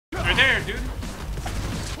there, dude.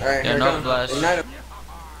 Alright, Yeah, no flash. Ignite him.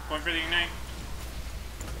 Going for the ignite.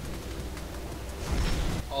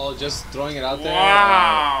 Oh, just throwing it out there.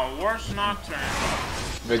 Wow, worst Nocturne.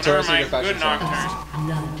 Victoria's Never Secret mind, Fashion good Show.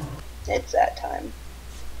 Nocturne. It's that time.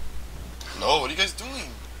 No, what are you guys doing?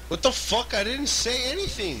 What the fuck? I didn't say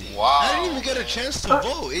anything. Wow. I didn't even get a chance to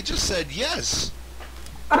vote. It just said yes.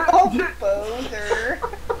 Oh, Bozer.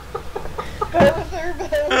 Bozer,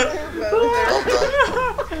 Bozer.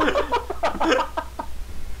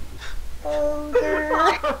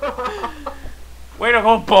 Way to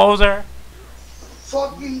go, Bozer.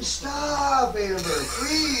 Fucking stop, Amber,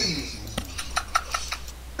 please.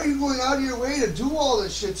 Why are you going out of your way to do all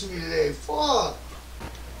this shit to me today? Fuck.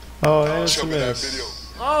 Oh, yeah, Show me that video.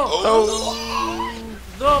 Oh,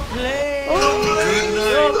 the play.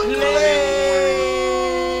 Good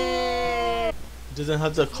night. Doesn't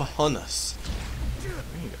have the cojones.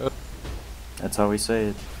 That's how we say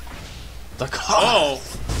it. The cojones. Oh.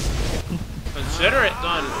 Consider it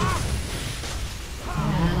done.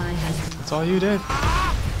 That's all you did. I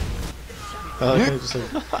like how you just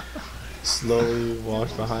like slowly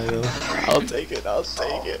walk behind him. I'll take it, I'll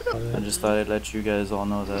take it. I just thought I'd let you guys all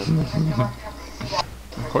know that.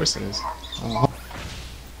 Of course it is.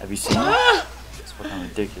 Have you seen it? It's fucking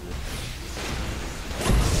ridiculous.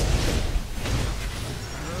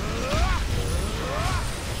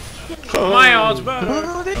 My ult's better.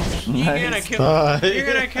 Nice. You're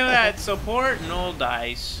gonna kill that support? No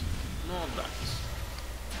dice. No dice.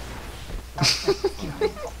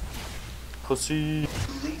 Pussy.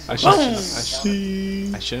 I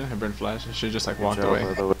shouldn't have burned flash. I should just like walked away.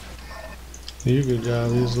 You good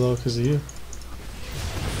job. He was low because of you.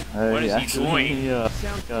 What is he doing? Yeah,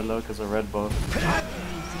 got low because of red buff.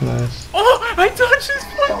 Nice. Oh, I touched his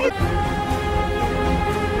fucking.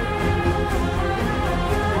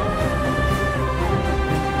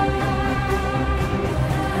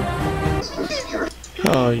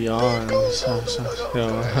 Oh, yawn.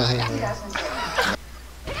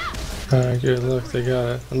 Alright, good. Look, they got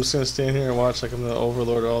it. I'm just gonna stand here and watch like I'm the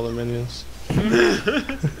overlord of all the minions.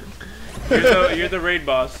 You're the raid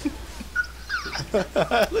boss. Look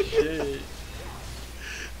at it.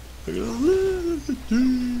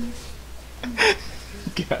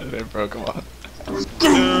 Get out of there, bro. Come on.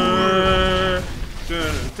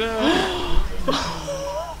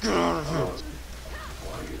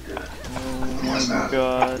 Oh my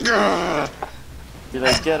god. You're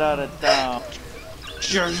like, get out of town.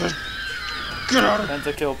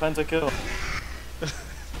 Pentakill, pentakill.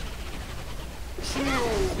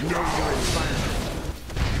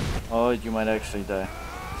 Oh, you might actually die.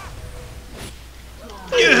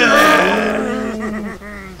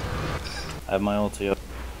 I have my ulti up.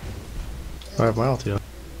 I have my ulti up.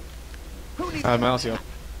 I have my ulti up.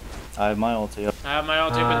 I have my ulti up. I have my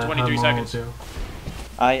ulti up in 23 seconds.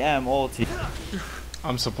 I am ulti.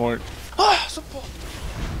 I'm support. Support.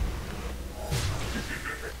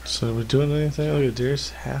 So are we doing anything? Look at Deer's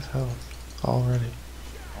half health already.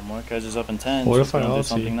 Well, Mordekaiser's is up in 10. What So if I do ulti?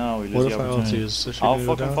 something now? We lose What the if I opportunity. ulti? Is I'll go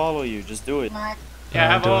fucking down? follow you. Just do it. Yeah,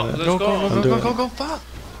 have all. doing it. Let's go. Go, fuck!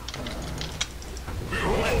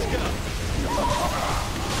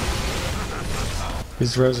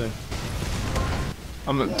 He's rezzing.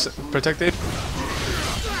 I'm gonna protect it.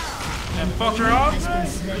 And fucked her off.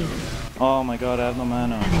 Oh my god, I have no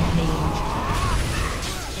mana.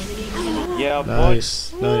 Yeah,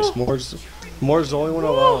 Nice, nice. Moore's the only one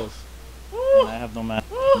alive. boy. I have no mana.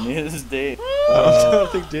 Neither does Dave. I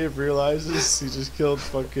don't think Dave realizes he just killed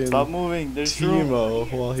fucking Stop moving. There's room.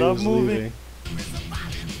 Timo while he Stop was moving. leaving.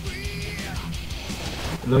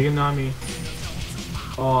 Look at Nami.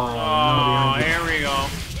 Oh, Oh, here we go.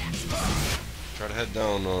 Try to head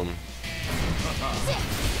down. Am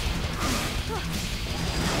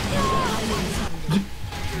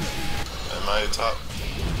I top?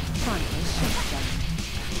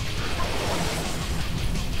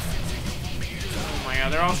 Oh my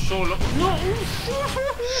god, they're all so low.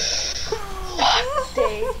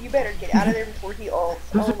 Dave, you better get out of there before he ults.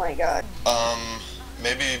 Oh my god.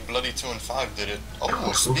 Maybe Bloody 2 and 5 did it.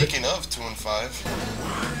 Oh, speaking of 2 and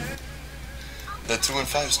 5, the 2 and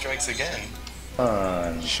 5 strikes again.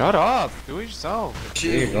 Shut up! Do it yourself.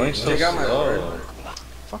 You're going so slow.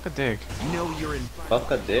 Fuck a dick. Fuck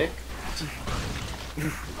a dick?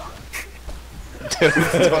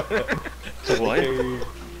 What?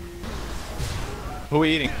 Who are we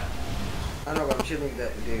eating? I don't know, but I'm chilling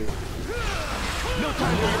that dude.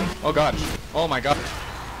 Oh god. Oh my god.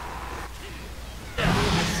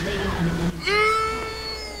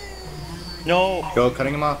 No! Go,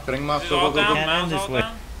 cutting him off, Go, All go, down, Can't end mouse this all way.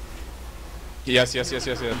 down. Yes.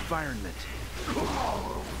 environment.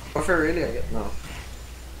 Go for really? I get no.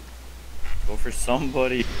 Go for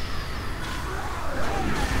somebody.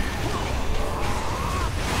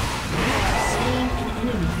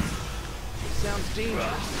 Sounds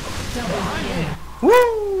dangerous.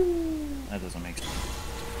 Woo! That doesn't make sense.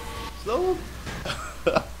 Slow.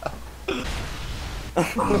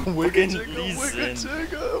 Wicked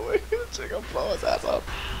Chicken, blow his ass up.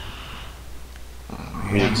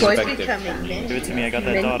 Boys be coming, man. Give it to me, I got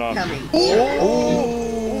that Men dot off. coming.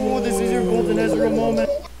 Oh, this is your golden Ezra moment.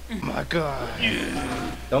 My God.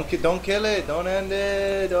 Don't kill it. Don't end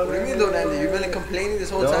it. Don't What do you mean end don't end it? You've been complaining this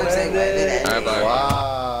whole Don't time saying end why did it. it?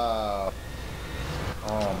 Wow.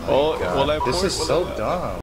 Oh my God. This is so dumb.